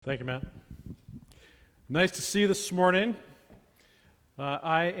Thank you, Matt. Nice to see you this morning.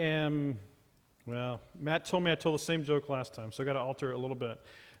 Matt told me I told the same joke last time, so I got to alter it a little bit.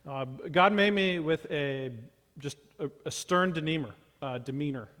 God made me with a stern demeanor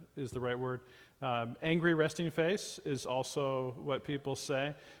is the right word. Angry resting face is also what people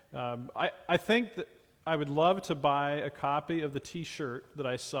say. I think that I would love to buy a copy of the T-shirt that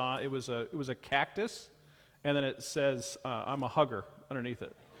I saw. It was a cactus, and then it says "I'm a hugger" underneath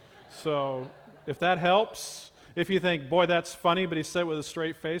it. So if that helps, if you think, boy, that's funny, but he said it with a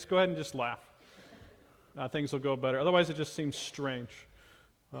straight face, go ahead and just laugh. Things will go better. Otherwise, it just seems strange.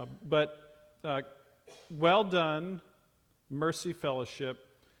 Well done, Mercy Fellowship,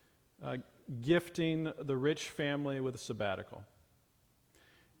 gifting the Rich family with a sabbatical.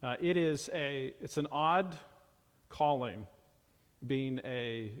 It's an odd calling, being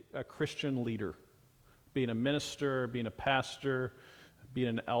a Christian leader, being a minister, being a pastor, being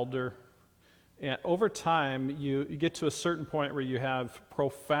an elder. And over time, you get to a certain point where you have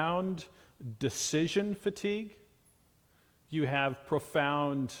profound decision fatigue. You have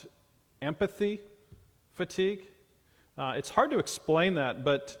profound empathy fatigue. It's hard to explain that,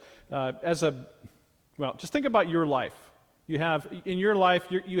 but just think about your life. You have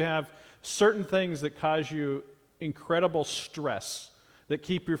certain things that cause you incredible stress that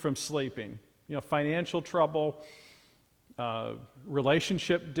keep you from sleeping. Financial trouble,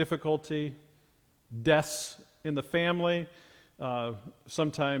 relationship difficulty, deaths in the family,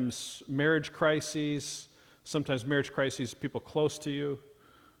 sometimes marriage crises, people close to you.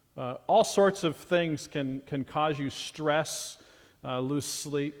 All sorts of things can cause you stress, lose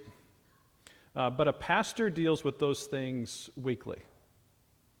sleep. But a pastor deals with those things weekly.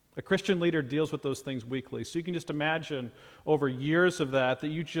 A Christian leader deals with those things weekly. So you can just imagine over years of that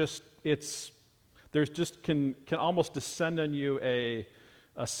can almost descend on you a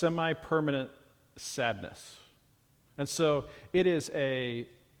semi-permanent sadness. And so it's a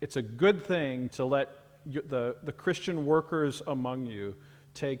good thing to let the Christian workers among you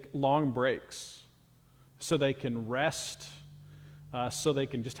take long breaks so they can rest, so they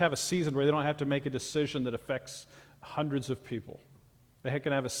can just have a season where they don't have to make a decision that affects hundreds of people. They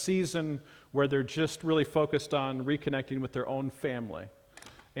can have a season where they're just really focused on reconnecting with their own family.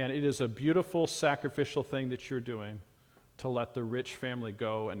 And it is a beautiful sacrificial thing that you're doing to let the Rich family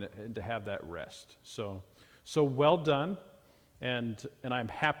go and to have that rest. So well done, and I'm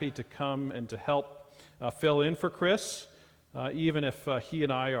happy to come and to help fill in for Chris, even if he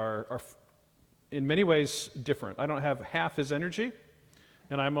and I are in many ways different. I don't have half his energy,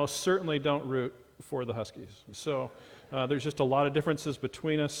 and I most certainly don't root for the Huskies. So there's just a lot of differences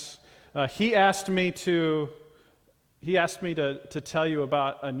between us. He asked me to tell you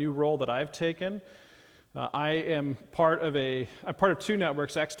about a new role that I've taken. I'm part of two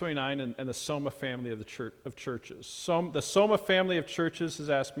networks, Acts 29 and the Soma family of churches. The Soma family of churches has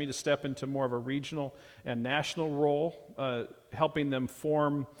asked me to step into more of a regional and national role, helping them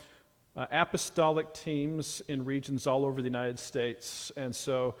form apostolic teams in regions all over the United States. And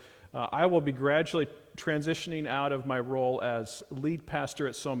so I will be gradually transitioning out of my role as lead pastor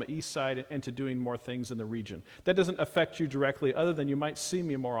at Soma Eastside and to doing more things in the region. That doesn't affect you directly, other than you might see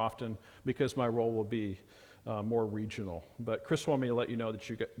me more often because my role will be more regional. But Chris wanted me to let you know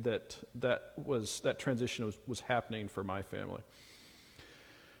that transition was happening for my family.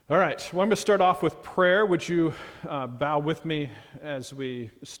 All right, well, I'm going to start off with prayer. Would you bow with me as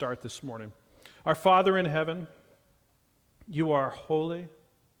we start this morning? Our Father in heaven, you are holy.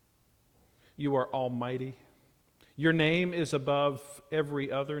 You are almighty. Your name is above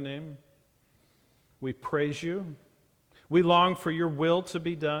every other name. We praise you. We long for your will to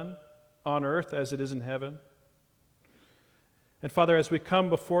be done on earth as it is in heaven. And Father, as we come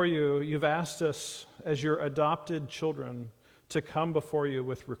before you, you've asked us as your adopted children to come before you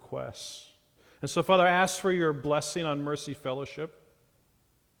with requests. And so, Father, I ask for your blessing on Mercy Fellowship.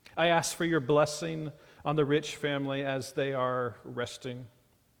 I ask for your blessing on the Rich family as they are resting.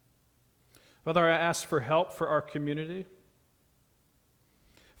 Father, I ask for help for our community.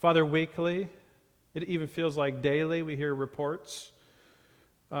 Father, weekly, it even feels like daily, we hear reports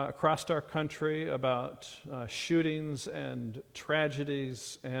across our country about shootings and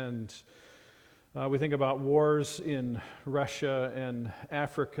tragedies, and we think about wars in Russia and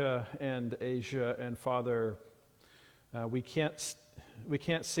Africa and Asia, and Father, we can't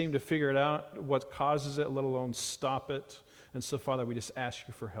seem to figure it out, what causes it, let alone stop it. And so, Father, we just ask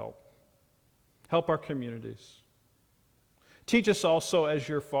you for help. Help our communities. Teach us also as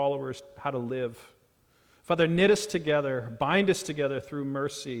your followers how to live. Father, knit us together, bind us together through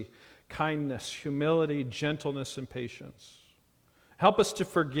mercy, kindness, humility, gentleness, and patience. Help us to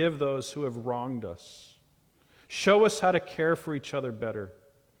forgive those who have wronged us. Show us how to care for each other better.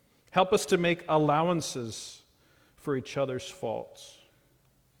 Help us to make allowances for each other's faults.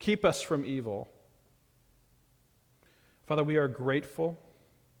 Keep us from evil. Father, we are grateful.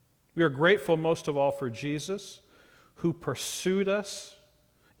 We are grateful most of all for Jesus, who pursued us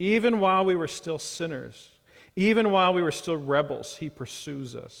even while we were still sinners. Even while we were still rebels, he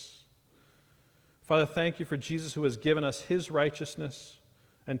pursues us. Father, thank you for Jesus, who has given us his righteousness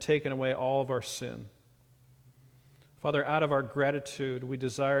and taken away all of our sin. Father, out of our gratitude, we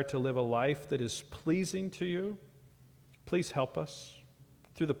desire to live a life that is pleasing to you. Please help us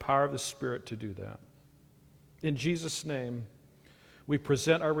through the power of the Spirit to do that. In Jesus' name, we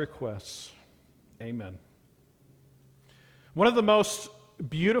present our requests. Amen. One of the most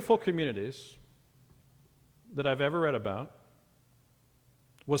beautiful communities that I've ever read about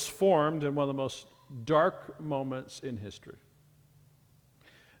was formed in one of the most dark moments in history.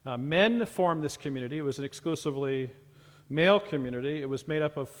 Men formed this community. It was an exclusively male community. It was made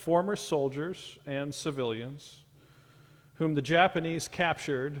up of former soldiers and civilians whom the Japanese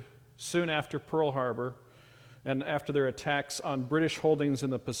captured soon after Pearl Harbor and after their attacks on British holdings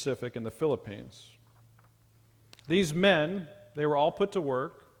in the Pacific and the Philippines. These men, they were all put to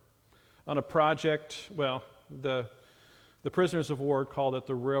work on a project, well, the prisoners of war called it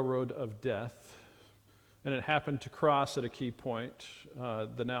the Railroad of Death, and it happened to cross at a key point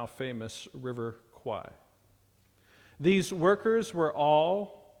the now famous River Kwai. These workers were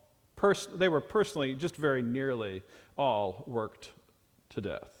all, they were personally, just very nearly all worked to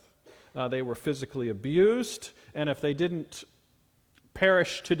death. They were physically abused, and if they didn't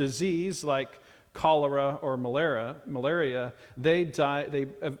perish to disease like cholera or malaria, they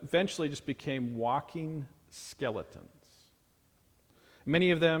eventually just became walking skeletons. Many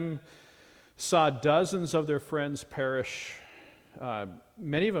of them saw dozens of their friends perish.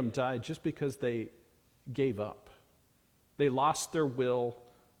 Many of them died just because they gave up. They lost their will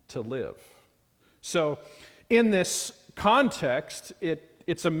to live. So in this context,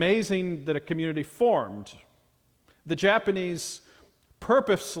 it's amazing that a community formed. The Japanese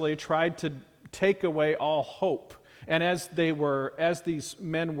purposely tried to take away all hope. And as these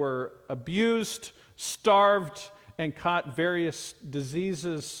men were abused, starved, and caught various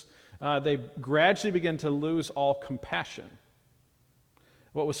diseases, they gradually began to lose all compassion.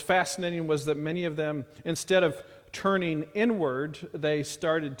 What was fascinating was that many of them, instead of turning inward, they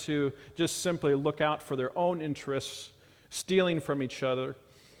started to just simply look out for their own interests, stealing from each other.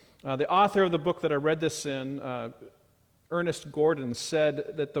 The author of the book that I read this in, Ernest Gordon,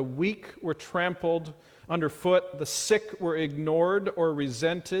 said that the weak were trampled underfoot, the sick were ignored or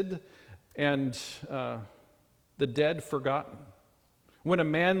resented, and the dead forgotten. When a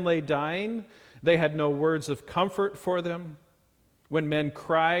man lay dying, they had no words of comfort for them. When men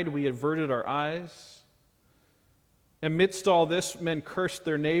cried, we averted our eyes. Amidst all this, men cursed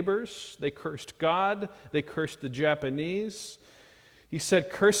their neighbors, they cursed God, they cursed the Japanese. He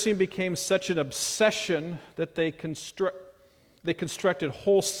said cursing became such an obsession that they constructed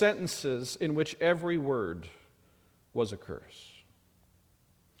whole sentences in which every word was a curse.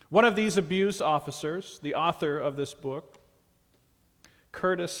 One of these abused officers, the author of this book,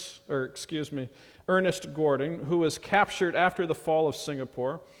 Ernest Gordon, who was captured after the fall of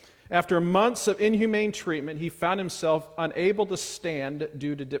Singapore, after months of inhumane treatment, he found himself unable to stand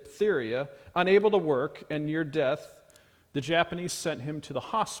due to diphtheria, unable to work, and near death. The Japanese sent him to the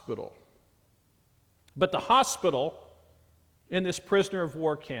hospital. But the hospital in this prisoner of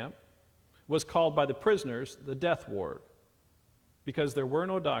war camp was called by the prisoners the death ward, because there were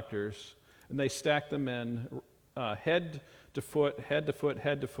no doctors, and they stacked the men head to foot, head to foot,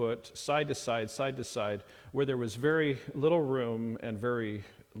 head to foot, side to side, where there was very little room and very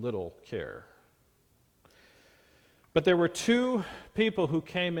little care. But there were two people who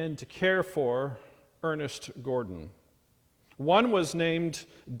came in to care for Ernest Gordon. One was named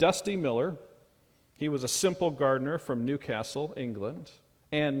Dusty Miller. He was a simple gardener from Newcastle, England,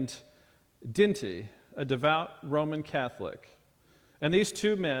 and Dinty, a devout Roman Catholic. And these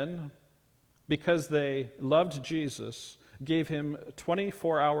two men, because they loved Jesus, gave him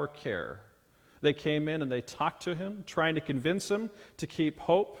 24-hour care. They came in and they talked to him, trying to convince him to keep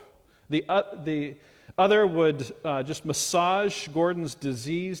hope. The other would just massage Gordon's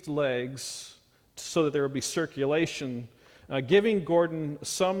diseased legs so that there would be circulation, giving Gordon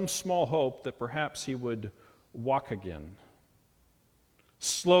some small hope that perhaps he would walk again.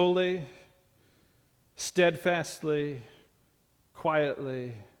 Slowly, steadfastly,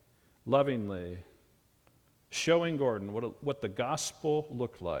 quietly, lovingly, showing Gordon what the gospel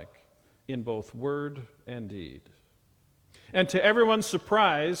looked like in both word and deed. And to everyone's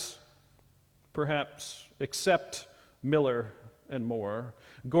surprise, perhaps except Miller and Moore,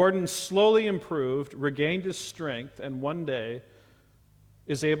 Gordon slowly improved, regained his strength, and one day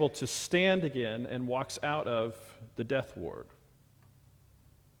is able to stand again and walks out of the death ward.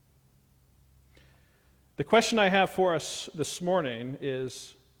 The question I have for us this morning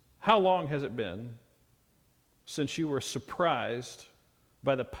is, how long has it been since you were surprised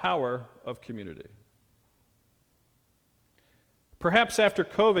by the power of community? Perhaps after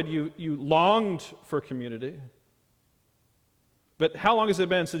COVID, you longed for community. But how long has it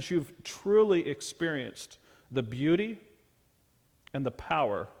been since you've truly experienced the beauty and the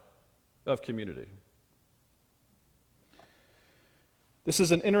power of community? This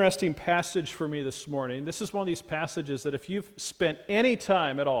is an interesting passage for me this morning. This is one of these passages that if you've spent any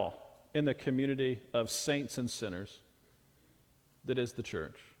time at all in the community of saints and sinners, that is the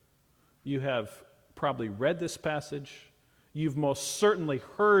church, you have probably read this passage. You've most certainly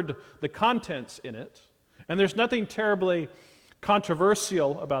heard the contents in it. And there's nothing terribly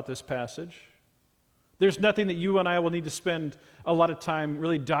controversial about this passage. There's nothing that you and I will need to spend a lot of time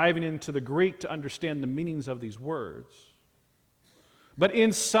really diving into the Greek to understand the meanings of these words. But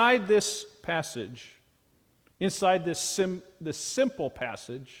inside this passage, inside this simple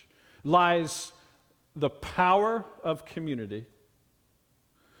passage, lies the power of community.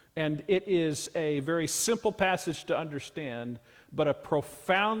 And it is a very simple passage to understand, but a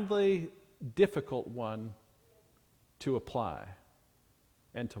profoundly difficult one to apply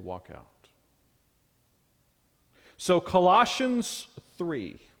and to walk out. So Colossians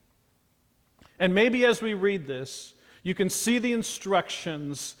 3. And maybe as we read this, you can see the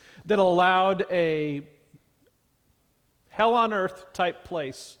instructions that allowed a hell on earth type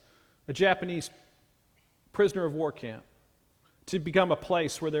place, a Japanese prisoner of war camp, to become a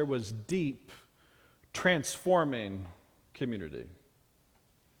place where there was deep, transforming community.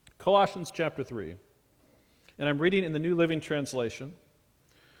 Colossians chapter 3. And I'm reading in the New Living Translation.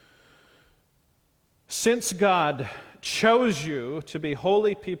 Since God chose you to be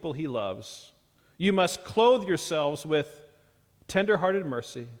holy people he loves, you must clothe yourselves with tender-hearted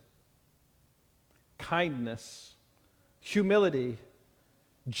mercy, kindness, humility,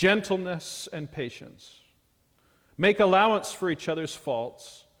 gentleness, and patience. Make allowance for each other's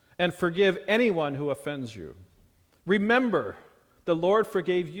faults and forgive anyone who offends you. Remember, the Lord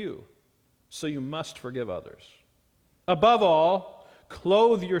forgave you, so you must forgive others. Above all,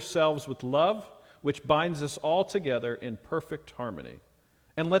 clothe yourselves with love, which binds us all together in perfect harmony.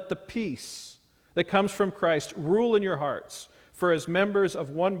 And let the peace that comes from Christ rule in your hearts, for as members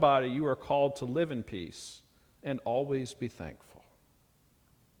of one body you are called to live in peace and always be thankful.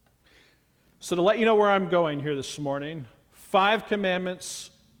 So to let you know where I'm going here this morning, 5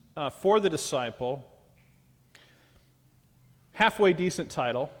 commandments for the disciple, halfway decent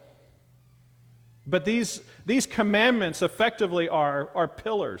title. But these commandments effectively are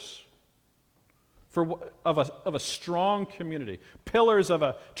pillars of a strong community, pillars of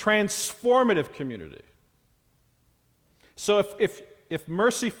a transformative community. So if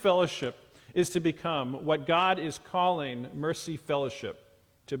Mercy Fellowship is to become what God is calling Mercy Fellowship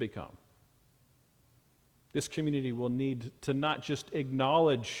to become, this community will need to not just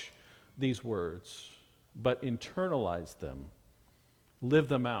acknowledge these words, but internalize them, live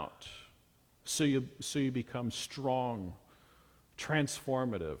them out, so you become strong,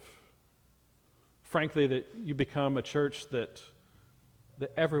 transformative. Frankly, that you become a church that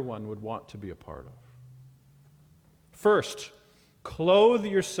everyone would want to be a part of. First, clothe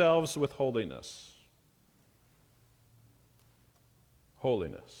yourselves with holiness.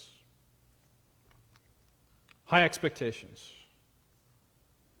 Holiness. High expectations.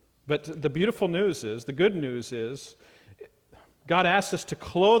 But the beautiful news is, the good news is, God asks us to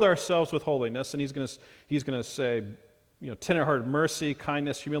clothe ourselves with holiness, and He's going to say, tender-hearted mercy,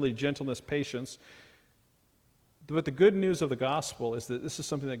 kindness, humility, gentleness, patience. But the good news of the gospel is that this is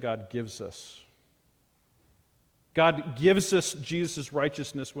something that God gives us. God gives us Jesus'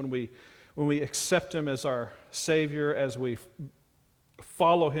 righteousness when we accept Him as our Savior, as we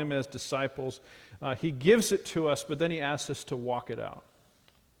follow Him as disciples. He gives it to us, but then He asks us to walk it out.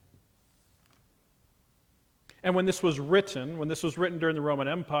 And when this was written during the Roman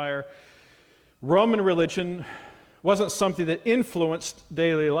Empire, Roman religion wasn't something that influenced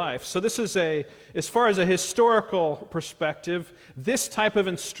daily life. So this is as far as a historical perspective, this type of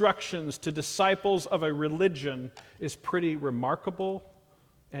instructions to disciples of a religion is pretty remarkable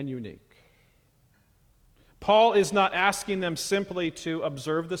and unique. Paul is not asking them simply to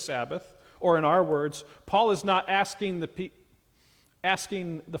observe the Sabbath, or in our words, Paul is not asking the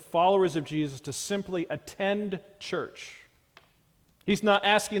followers of Jesus to simply attend church He's not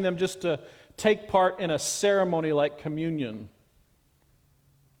asking them just to take part in a ceremony like communion.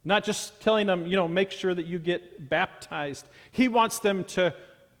 Not just telling them, make sure that you get baptized. He wants them to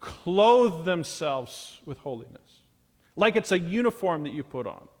clothe themselves with holiness, like it's a uniform that you put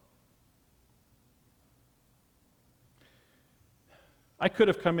on. I could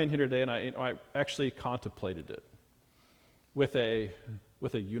have come in here today, and I actually contemplated it with a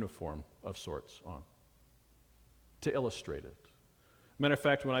uniform of sorts on to illustrate it. Matter of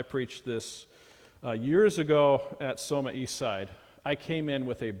fact, when I preached this years ago at Soma East Side, I came in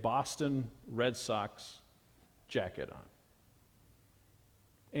with a Boston Red Sox jacket on.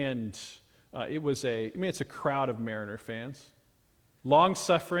 And it's a crowd of Mariner fans.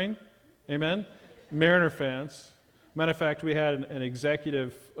 Long-suffering, amen, Mariner fans. Matter of fact, we had an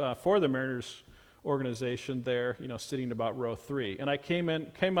executive for the Mariners organization there, sitting about row 3. And I came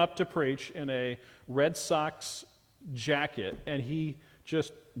up to preach in a Red Sox jacket, and he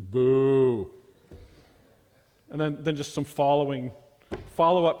just, boo. And then just some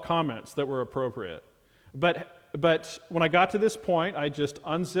follow-up comments that were appropriate. But when I got to this point, I just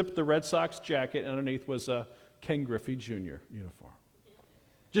unzipped the Red Sox jacket, and underneath was a Ken Griffey Jr. uniform.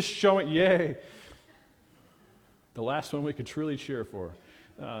 Just showing, yay, the last one we could truly cheer for.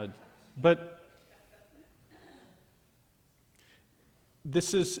 But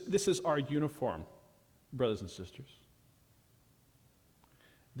this is our uniform, brothers and sisters.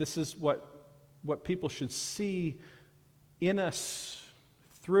 This is what people should see in us,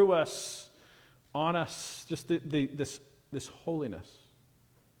 through us, on us, just this holiness.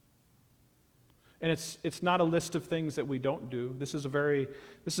 And it's not a list of things that we don't do. This is a very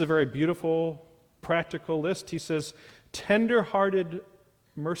beautiful, practical list. He says, tender-hearted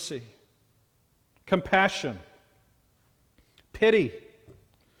mercy, compassion, pity,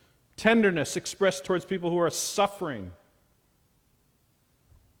 tenderness expressed towards people who are suffering.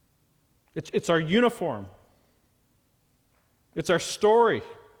 It's our uniform. It's our story.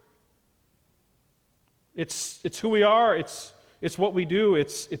 It's who we are. It's what we do.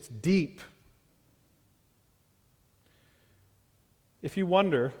 It's deep. If you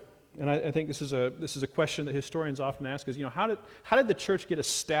wonder, and I think this is a question that historians often ask, is how did the church get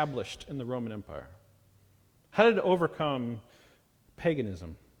established in the Roman Empire? How did it overcome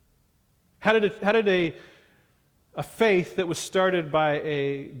paganism? How did a faith that was started by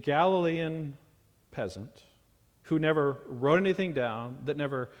a Galilean peasant who never wrote anything down, that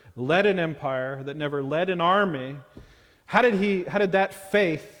never led an empire, that never led an army, how did that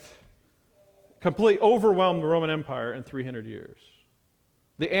faith completely overwhelm the Roman Empire in 300 years?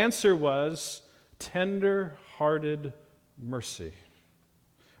 The answer was tender-hearted mercy.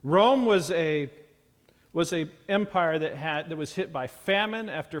 Rome was a empire that was hit by famine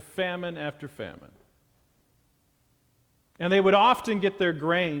after famine after famine. And they would often get their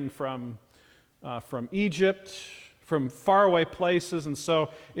grain from Egypt, from faraway places. And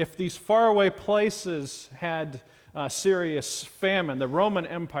so if these faraway places had serious famine, the Roman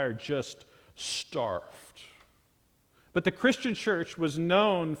Empire just starved. But the Christian church was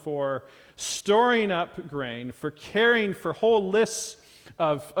known for storing up grain, for caring for whole lists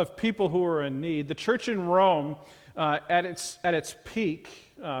of people who were in need. The church in Rome, at its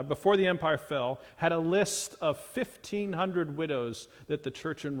peak, before the empire fell, had a list of 1,500 widows that the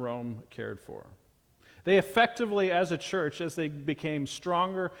church in Rome cared for. They effectively, as a church, as they became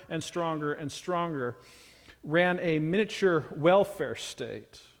stronger and stronger and stronger, ran a miniature welfare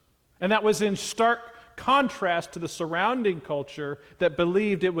state. And that was in stark contrast to the surrounding culture that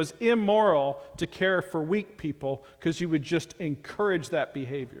believed it was immoral to care for weak people because you would just encourage that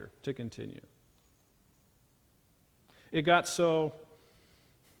behavior to continue. The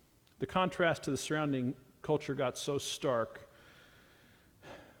contrast to the surrounding culture got so stark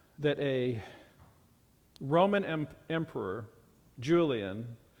that a Roman emperor, Julian,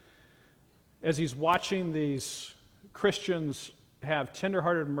 as he's watching these Christians have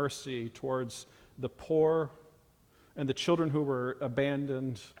tender-hearted mercy towards the poor and the children who were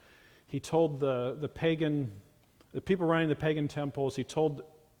abandoned, he told the people running the pagan temples,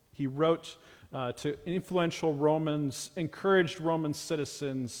 he wrote to influential Romans, encouraged Roman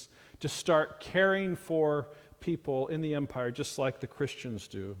citizens to start caring for people in the empire just like the Christians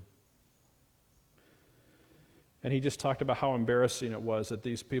do. And he just talked about how embarrassing it was that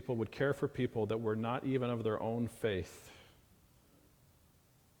these people would care for people that were not even of their own faith,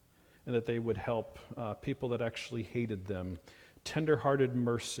 and that they would help people that actually hated them. Tender-hearted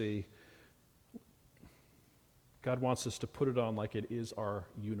mercy. God wants us to put it on like it is our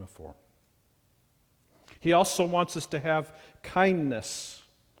uniform. He also wants us to have kindness,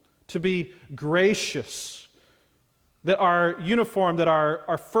 to be gracious, That our uniform, that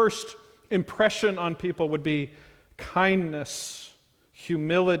our first impression on people would be kindness,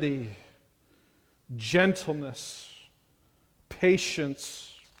 humility, gentleness,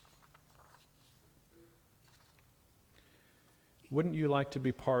 patience. Wouldn't you like to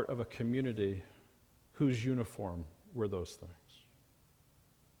be part of a community whose uniform were those things?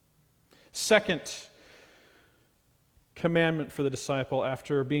 Second commandment for the disciple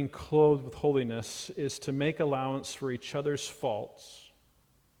after being clothed with holiness is to make allowance for each other's faults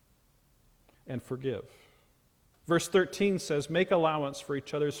and forgive. Verse 13 says, make allowance for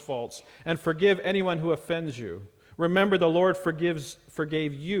each other's faults and forgive anyone who offends you. Remember, the Lord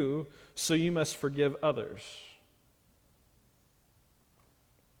forgave you, so you must forgive others.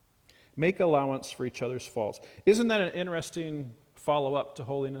 Make allowance for each other's faults. Isn't that an interesting follow-up to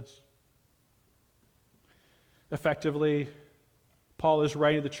holiness? Effectively, Paul is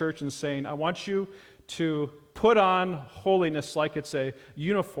writing to the church and saying, I want you to put on holiness like it's a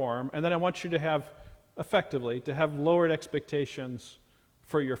uniform, and then I want you to have lowered expectations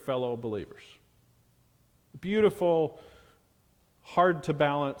for your fellow believers. Beautiful, hard to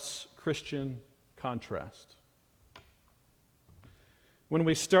balance Christian contrast. When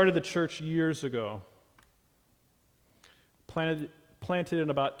we started the church years ago, planted in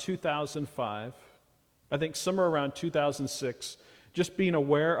about 2005, I think somewhere around 2006, just being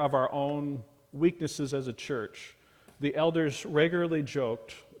aware of our own weaknesses as a church, the elders regularly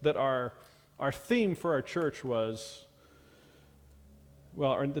joked that our theme for our church was,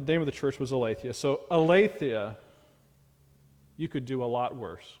 the name of the church was Aletheia. So Aletheia, you could do a lot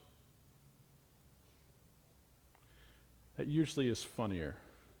worse. That usually is funnier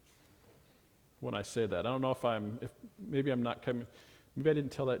when I say that. I don't know maybe I'm not coming, maybe I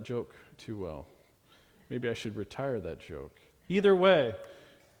didn't tell that joke too well. Maybe I should retire that joke. Either way,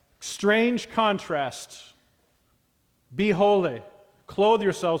 strange contrast. Be holy. Clothe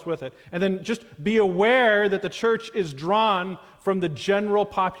yourselves with it. And then just be aware that the church is drawn from the general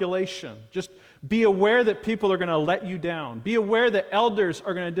population. Just be aware that people are going to let you down. Be aware that elders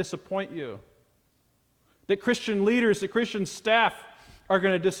are going to disappoint you. That Christian leaders, that Christian staff are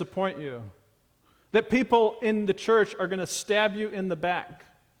going to disappoint you. That people in the church are going to stab you in the back.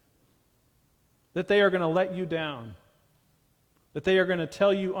 That they are going to let you down. That they are going to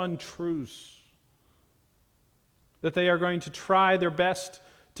tell you untruths. That they are going to try their best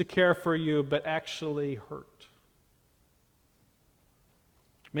to care for you, but actually hurt.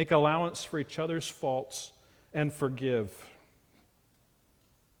 Make allowance for each other's faults and forgive.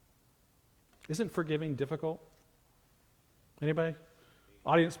 Isn't forgiving difficult? Anybody?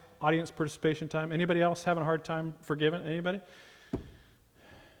 Audience participation time. Anybody else having a hard time forgiving? Anybody?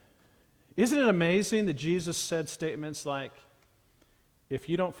 Isn't it amazing that Jesus said statements like, if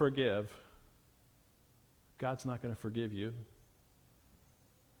you don't forgive, God's not going to forgive you?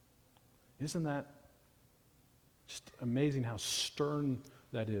 Isn't that just amazing how stern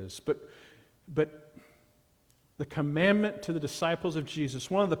that is? But the commandment to the disciples of Jesus,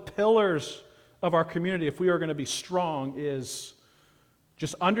 one of the pillars of our community, if we are going to be strong, is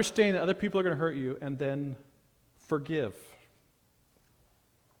just understanding that other people are going to hurt you and then forgive.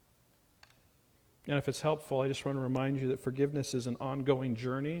 And if it's helpful, I just want to remind you that forgiveness is an ongoing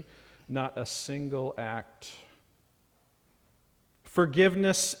journey, not a single act.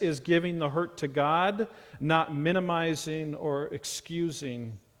 Forgiveness is giving the hurt to God, not minimizing or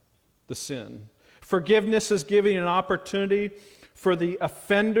excusing the sin. Forgiveness is giving an opportunity for the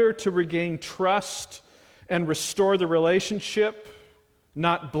offender to regain trust and restore the relationship,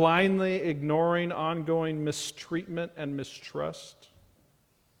 not blindly ignoring ongoing mistreatment and mistrust.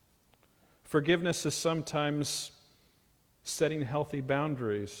 Forgiveness is sometimes setting healthy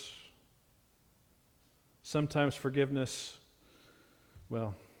boundaries. Sometimes forgiveness,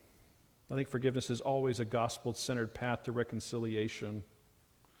 I think forgiveness is always a gospel-centered path to reconciliation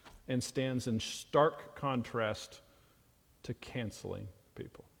and stands in stark contrast to canceling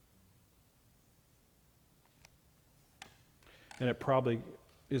people. And it probably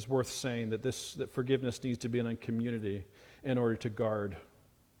is worth saying that forgiveness needs to be in a community in order to guard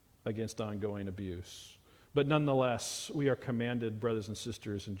against ongoing abuse. But nonetheless, we are commanded, brothers and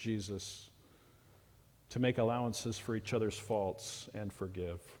sisters in Jesus, to make allowances for each other's faults and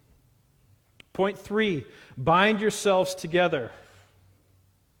forgive. Point 3, bind yourselves together.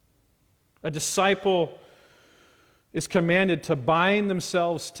 A disciple is commanded to bind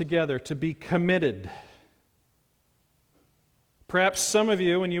themselves together, to be committed. Perhaps some of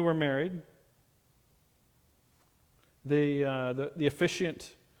you, when you were married, the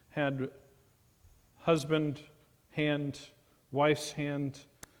officiant had husband hand, wife's hand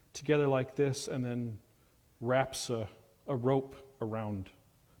together like this, and then wraps a rope around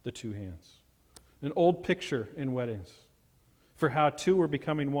the two hands. An old picture in weddings for how two were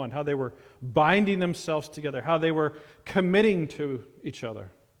becoming one, how they were binding themselves together, how they were committing to each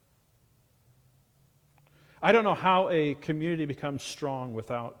other. I don't know how a community becomes strong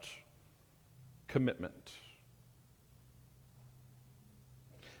without commitment.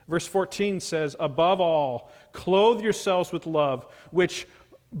 Verse 14 says, above all, clothe yourselves with love, which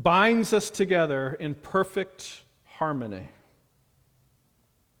binds us together in perfect harmony.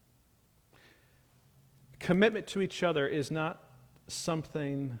 Commitment to each other is not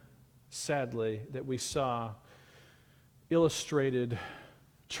something, sadly, that we saw illustrated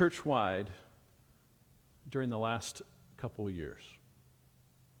church-wide during the last couple of years.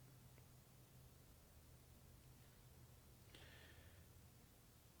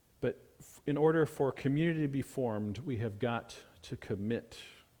 But in order for community to be formed, we have got to commit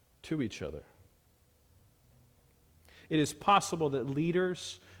to each other. It is possible that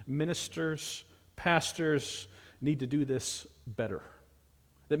leaders, ministers, pastors need to do this better.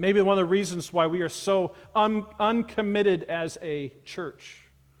 That maybe one of the reasons why we are so uncommitted as a church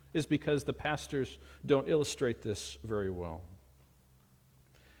is because the pastors don't illustrate this very well.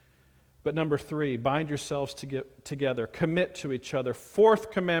 But number 3, bind yourselves together, commit to each other.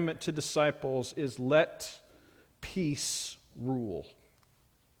 Fourth commandment to disciples is let peace rule.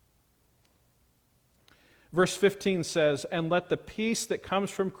 Verse 15 says, and let the peace that comes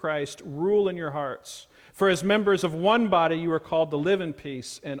from Christ rule in your hearts. For as members of one body you are called to live in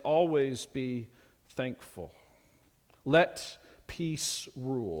peace and always be thankful. Let peace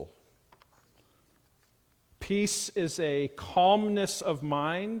rule. Peace is a calmness of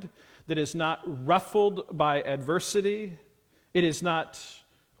mind that is not ruffled by adversity. It is not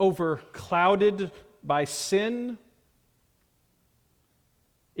overclouded by sin.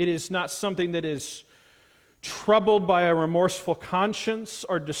 It is not something that is troubled by a remorseful conscience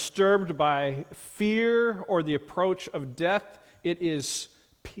or disturbed by fear or the approach of death. It is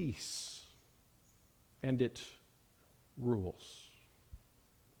peace, and it rules.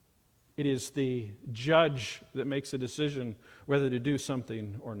 It is the judge that makes a decision whether to do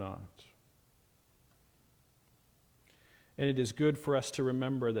something or not. And it is good for us to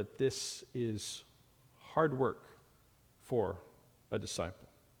remember that this is hard work for a disciple.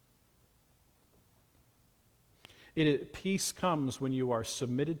 Peace comes when you are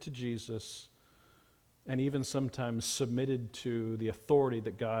submitted to Jesus and even sometimes submitted to the authority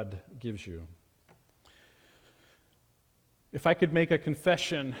that God gives you. If I could make a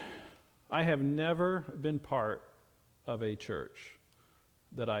confession, I have never been part of a church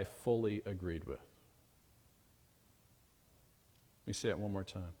that I fully agreed with. Let me say it one more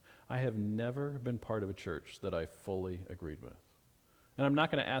time. I have never been part of a church that I fully agreed with. And I'm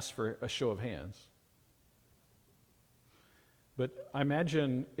not going to ask for a show of hands. But I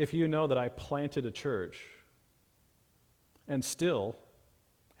imagine if you know that I planted a church and still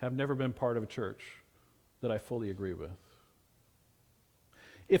have never been part of a church that I fully agree with.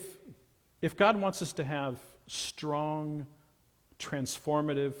 If God wants us to have strong,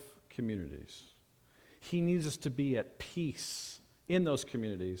 transformative communities, He needs us to be at peace in those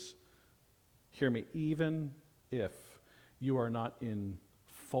communities. Hear me, even if you are not in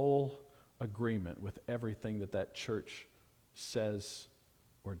full agreement with everything that church says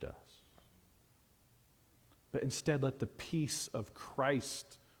or does. But instead, let the peace of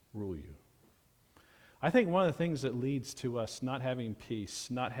Christ rule you. I think one of the things that leads to us not having peace,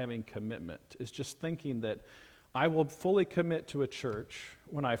 not having commitment, is just thinking that I will fully commit to a church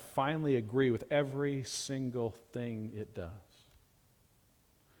when I finally agree with every single thing it does.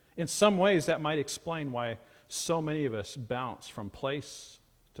 In some ways, that might explain why so many of us bounce from place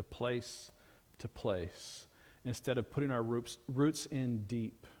to place to place, instead of putting our roots in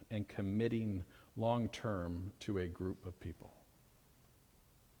deep and committing long-term to a group of people.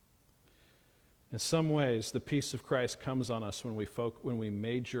 In some ways, the peace of Christ comes on us when we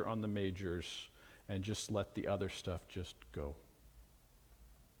major on the majors and just let the other stuff just go.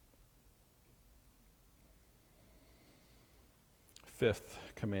 Fifth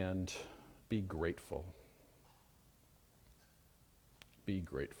command, be grateful. Be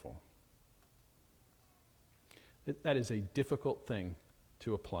grateful. That is a difficult thing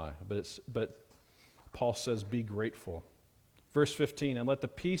to apply, but Paul says, be grateful. Verse 15, and let the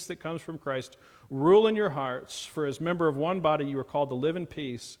peace that comes from Christ rule in your hearts, for as member of one body you are called to live in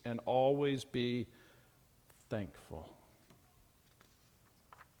peace and always be thankful.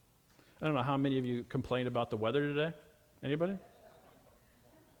 I don't know how many of you complained about the weather today. Anybody?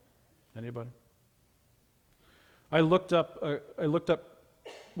 Anybody? I looked up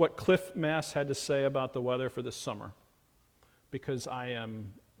what Cliff Mass had to say about the weather for this summer, because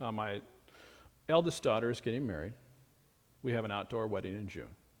my eldest daughter is getting married. We have an outdoor wedding in June.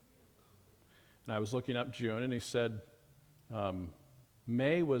 And I was looking up June, and he said,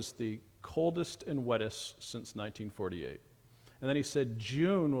 May was the coldest and wettest since 1948. And then he said,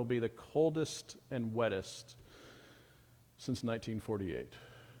 June will be the coldest and wettest since 1948.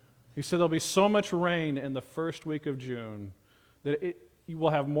 He said there'll be so much rain in the first week of June that you will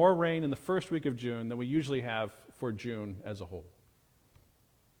have more rain in the first week of June than we usually have for June as a whole.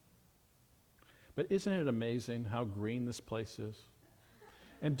 But isn't it amazing how green this place is?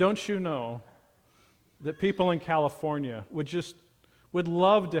 And don't you know that people in California would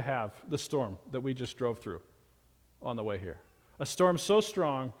love to have the storm that we just drove through on the way here? A storm so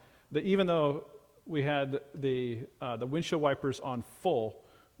strong that even though we had the windshield wipers on full,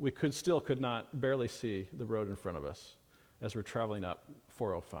 we could not barely see the road in front of us as we're traveling up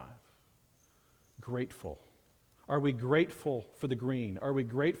 405. Grateful. Are we grateful for the green? Are we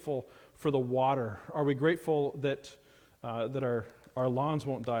grateful for the water? Are we grateful that our lawns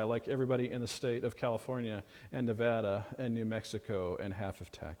won't die like everybody in the state of California and Nevada and New Mexico and half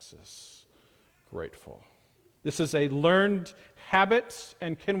of Texas? Grateful. This is a learned habit,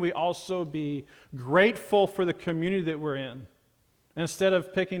 and can we also be grateful for the community that we're in? Instead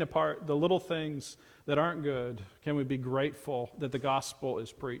of picking apart the little things that aren't good, can we be grateful that the gospel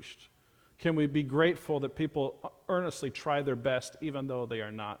is preached? Can we be grateful that people earnestly try their best even though they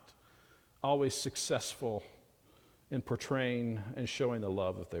are not always successful in portraying and showing the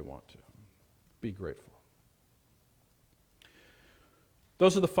love that they want to? Be grateful.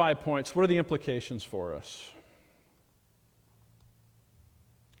 Those are the 5 points. What are the implications for us?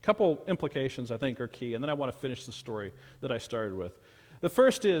 A couple implications I think are key, and then I want to finish the story that I started with. The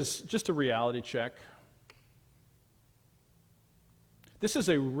first is just a reality check. This is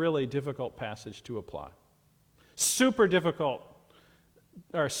a really difficult passage to apply. Super difficult,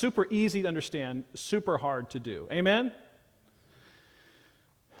 or super easy to understand, super hard to do. Amen?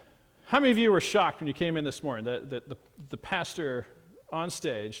 How many of you were shocked when you came in this morning that the pastor on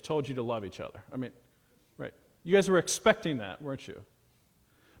stage told you to love each other? I mean, right. You guys were expecting that, weren't you?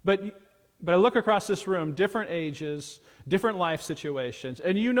 But I look across this room, different ages, different life situations,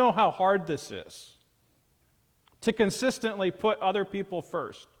 and you know how hard this is. To consistently put other people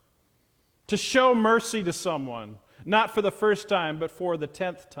first. To show mercy to someone, not for the first time, but for the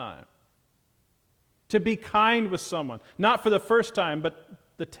 10th time. To be kind with someone, not for the first time, but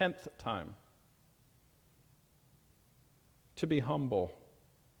the 10th time. To be humble.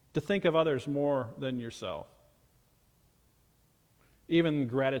 To think of others more than yourself. Even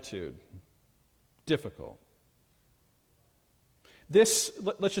gratitude. Difficult.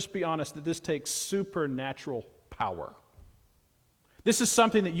 Let's just be honest, that this takes supernatural power. This is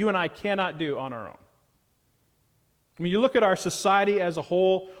something that you and I cannot do on our own. When you look at our society as a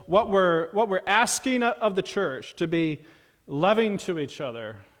whole, what we're asking of the church to be loving to each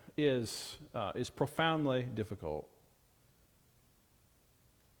other is profoundly difficult.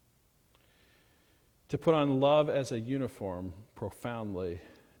 To put on love as a uniform, profoundly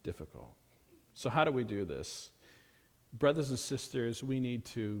difficult. So how do we do this? Brothers and sisters, we need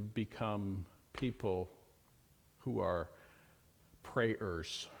to become people who are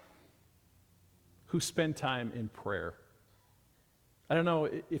prayers, who spend time in prayer. I don't know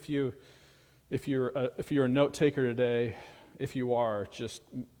if you're a note taker today. If you are, just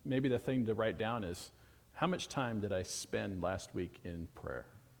maybe the thing to write down is, how much time did I spend last week in prayer?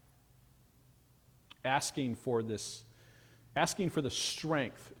 Asking for the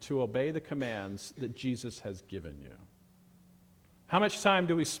strength to obey the commands that Jesus has given you. How much time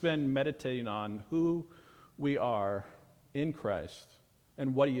do we spend meditating on who we are in Christ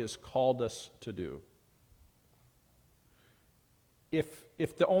and what He has called us to do?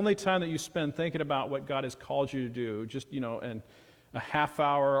 If the only time that you spend thinking about what God has called you to do, just and a half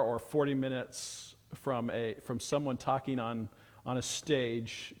hour or 40 minutes from someone talking on a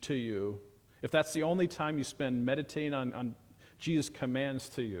stage to you, if that's the only time you spend meditating on Jesus' commands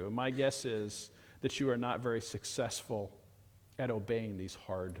to you, my guess is that you are not very successful at obeying these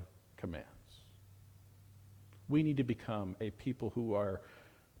hard commands. We need to become a people who are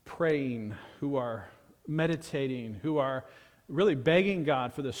praying, who are meditating, who are really begging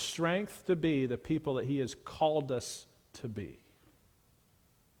God for the strength to be the people that He has called us to be.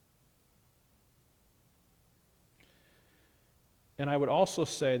 And I would also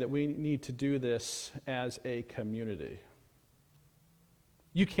say that we need to do this as a community.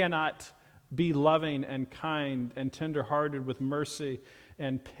 You cannot be loving and kind and tenderhearted with mercy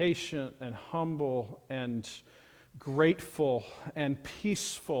and patient and humble and grateful and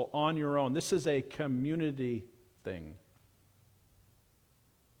peaceful on your own. This is a community thing.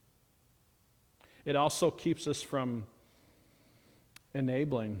 It also keeps us from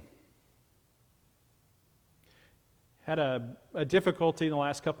enabling. Had a difficulty in the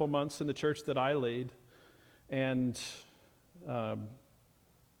last couple of months in the church that I lead, and a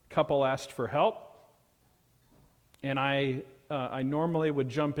couple asked for help. And I normally would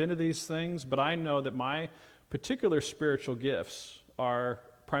jump into these things, but I know that my particular spiritual gifts are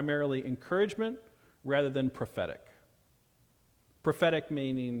primarily encouragement rather than prophetic. Prophetic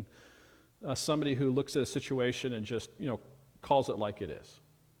meaning somebody who looks at a situation and just, calls it like it is.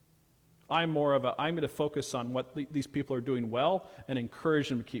 I'm going to focus on what these people are doing well and encourage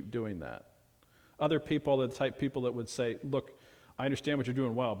them to keep doing that. Other people are the type of people that would say, look, I understand what you're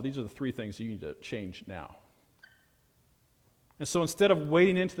doing well, but these are the 3 things you need to change now. And so instead of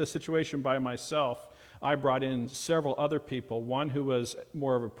wading into the situation by myself, I brought in several other people, one who was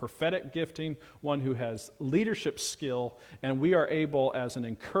more of a prophetic gifting, one who has leadership skill, and we are able as an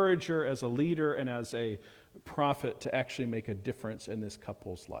encourager, as a leader, and as a prophet to actually make a difference in this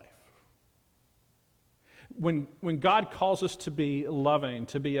couple's life. When God calls us to be loving,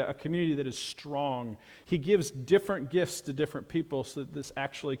 to be a community that is strong, He gives different gifts to different people so that this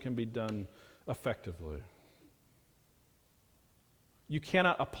actually can be done effectively. You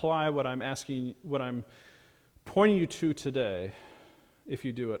cannot apply what I'm pointing you to today if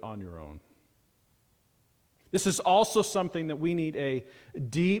you do it on your own. This is also something that we need a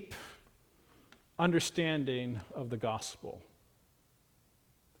deep understanding of the gospel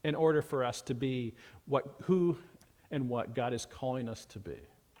in order for us to be who and what God is calling us to be.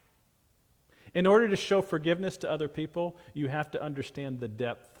 In order to show forgiveness to other people, you have to understand the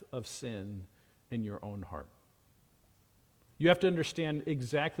depth of sin in your own heart. You have to understand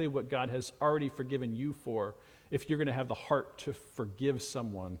exactly what God has already forgiven you for if you're going to have the heart to forgive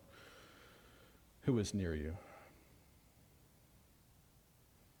someone who is near you.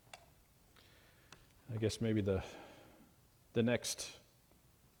 I guess maybe the next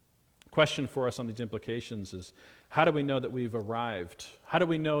question for us on these implications is, how do we know that we've arrived? How do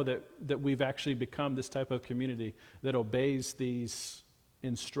we know that we've actually become this type of community that obeys these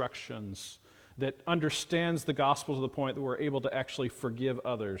instructions, that understands the gospel to the point that we're able to actually forgive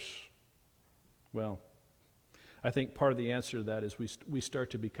others? Well, I think part of the answer to that is we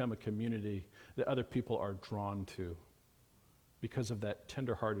start to become a community that other people are drawn to because of that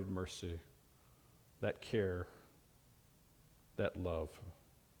tender-hearted mercy, that care, that love.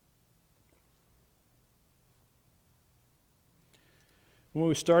 When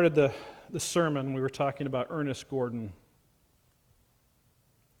we started the sermon, we were talking about Ernest Gordon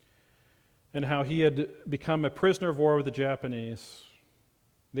and how he had become a prisoner of war with the Japanese.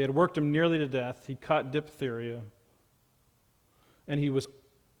 They had worked him nearly to death. He caught diphtheria, and he was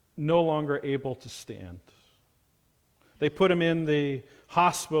no longer able to stand. They put him in the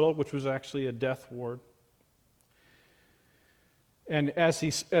hospital, which was actually a death ward. And as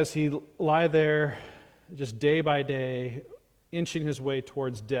he lay there, just day by day, inching his way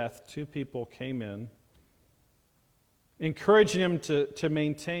towards death, 2 people came in, encouraging him to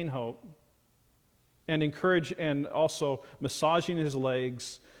maintain hope, and also massaging his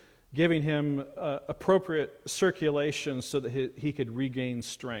legs, giving him appropriate circulation so that he could regain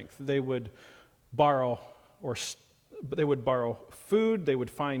strength. They would borrow food, they would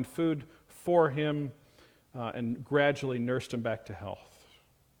find food for him, and gradually nursed him back to health.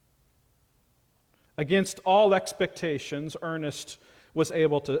 Against all expectations, Ernest was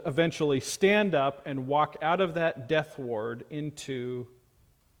able to eventually stand up and walk out of that death ward into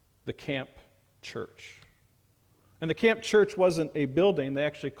the camp church. And the camp church wasn't a building. They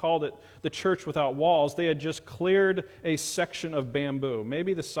actually called it the church without walls. They had just cleared a section of bamboo,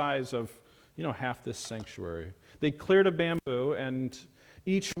 maybe the size of, half this sanctuary. They cleared a bamboo, and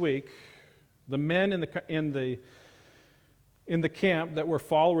each week, the men in the camp that were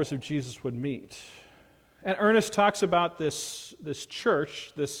followers of Jesus would meet. And Ernest talks about this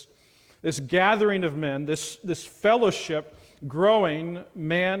church, this gathering of men, this fellowship growing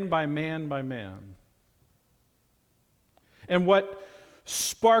man by man by man. And what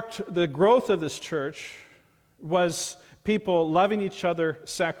sparked the growth of this church was people loving each other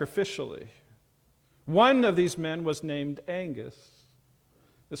sacrificially. One of these men was named Angus.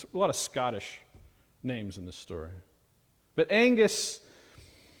 There's a lot of Scottish names in this story. But Angus,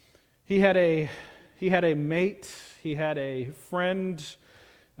 he had a mate, he had a friend,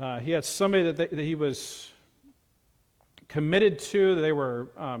 he had somebody that he was committed to. They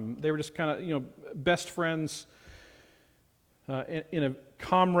were just kind of best friends in a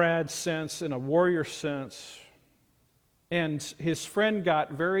comrade sense, in a warrior sense. And his friend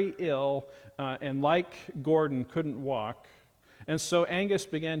got very ill, and like Gordon, couldn't walk. And so Angus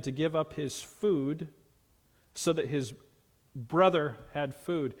began to give up his food so that his brother had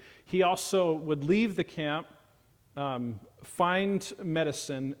food. He also would leave the camp, find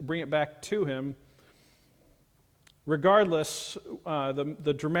medicine, bring it back to him. Regardless,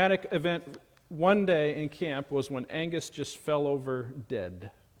 the dramatic event one day in camp was when Angus just fell over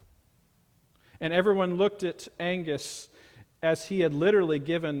dead. And everyone looked at Angus as he had literally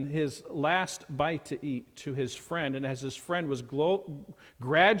given his last bite to eat to his friend. And as his friend was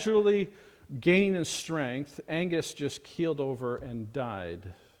gradually gaining in strength, Angus just keeled over and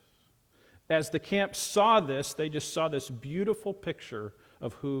died. As the camp saw this, they just saw this beautiful picture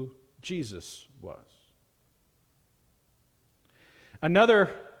of who Jesus was.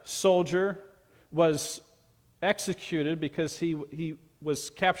 Another soldier was executed because he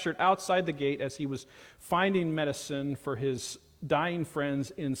was captured outside the gate as he was finding medicine for his dying friends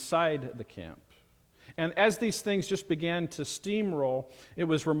inside the camp. And as these things just began to steamroll, it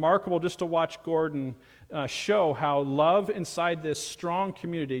was remarkable just to watch Gordon show how love inside this strong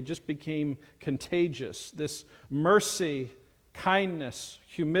community just became contagious. This mercy, kindness,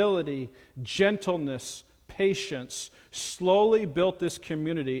 humility, gentleness, patience slowly built this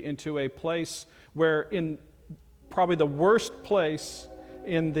community into a place where, in probably the worst place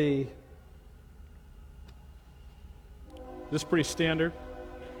in the... This is pretty standard.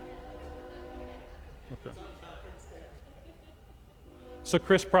 Okay. So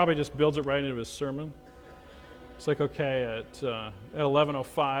Chris probably just builds it right into his sermon. It's like, okay, at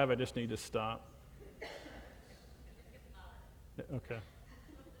 11:05, I just need to stop. Okay.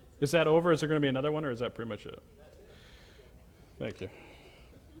 Is that over? Is there going to be another one, or is that pretty much it? Thank you.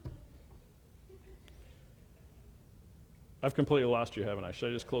 I've completely lost you, haven't I? Should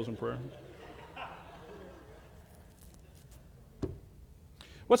I just close in prayer?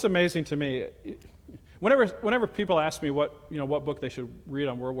 What's amazing to me, whenever people ask me what book they should read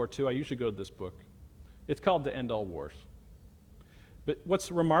on World War II, I usually go to this book. It's called To End All Wars. But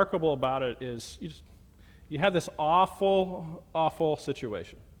what's remarkable about it is you have this awful, awful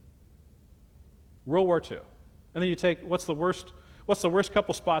situation. World War II. And then you take, what's the worst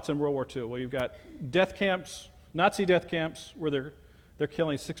couple spots in World War II? Well, you've got death camps, Nazi death camps, where they're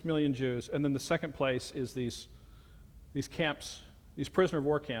killing 6 million Jews. And then the second place is these camps, these prisoner of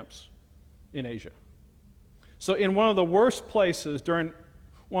war camps in Asia. So in one of the worst places, during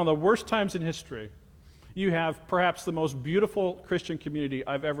one of the worst times in history, you have perhaps the most beautiful Christian community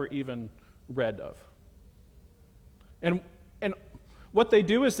I've ever even read of. And what they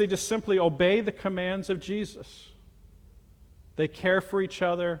do is they just simply obey the commands of Jesus. They care for each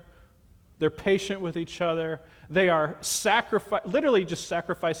other. They're patient with each other. They are literally just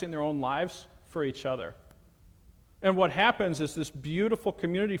sacrificing their own lives for each other. And what happens is this beautiful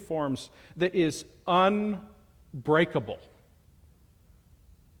community forms that is unbreakable.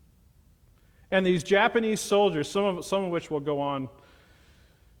 And these Japanese soldiers, some of which will go on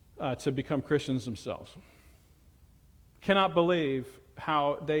to become Christians themselves, cannot believe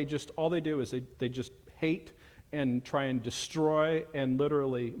how all they do is they just hate and try and destroy and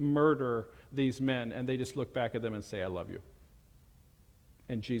literally murder these men, and they just look back at them and say, I love you.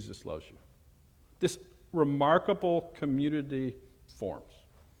 And Jesus loves you. This remarkable community forms.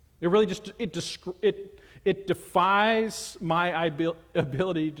 It really just, it defies my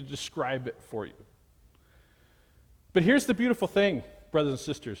ability to describe it for you. But here's the beautiful thing, brothers and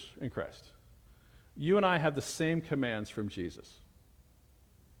sisters in Christ. You and I have the same commands from Jesus.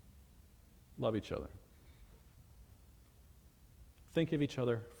 Love each other. Think of each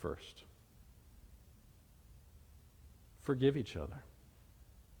other first. Forgive each other.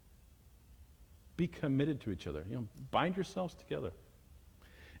 Be committed to each other. Bind yourselves together.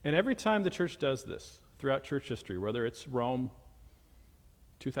 And every time the church does this, throughout church history, whether it's Rome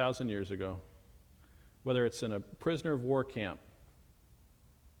 2,000 years ago, whether it's in a prisoner of war camp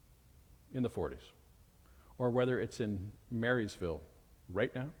in the 40s, or whether it's in Marysville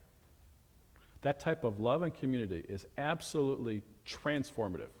right now, that type of love and community is absolutely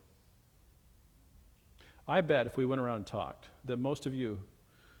transformative. I bet if we went around and talked, that most of you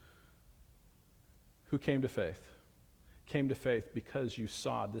who came to faith because you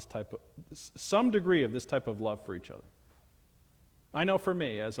saw some degree of this type of love for each other. I know for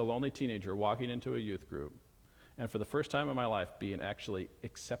me, as a lonely teenager walking into a youth group, and for the first time in my life being actually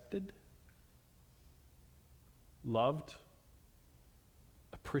accepted, loved,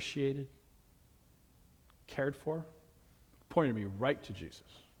 appreciated, cared for, pointed me right to Jesus.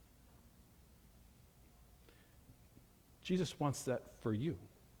 Jesus wants that for you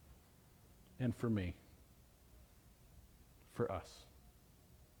and for me. for us.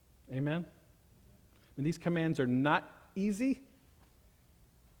 Amen? And these commands are not easy,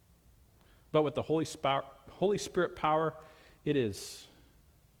 but with the Holy Spirit power, it is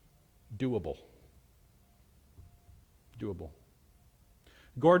doable. Doable.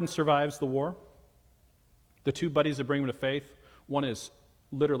 Gordon survives the war. The two buddies that bring him to faith, one is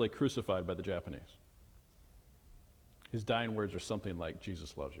literally crucified by the Japanese. His dying words are something like,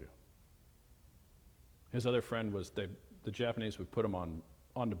 Jesus loves you. His other friend was, the Japanese would put him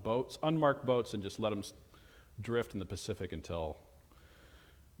onto boats, unmarked boats, and just let him drift in the Pacific until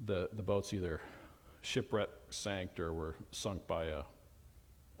the boats either shipwrecked, sank, or were sunk by a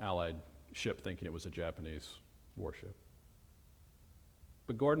Allied ship thinking it was a Japanese warship.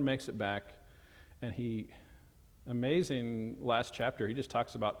 But Gordon makes it back, and amazing last chapter, he just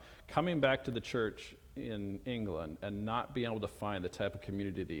talks about coming back to the church in England and not being able to find the type of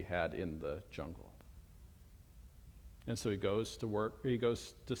community that he had in the jungle. And so he goes to work, he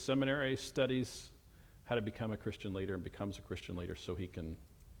goes to seminary, studies how to become a Christian leader, and becomes a Christian leader so he can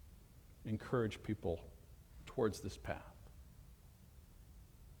encourage people towards this path.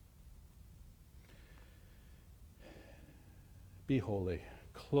 Be holy.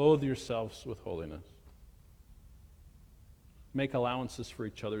 Clothe yourselves with holiness. Make allowances for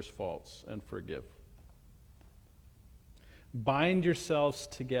each other's faults and forgive. Bind yourselves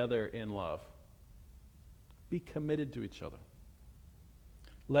together in love. Be committed to each other.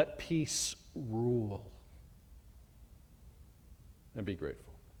 Let peace rule. And be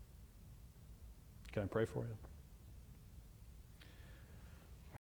grateful. Can I pray for you?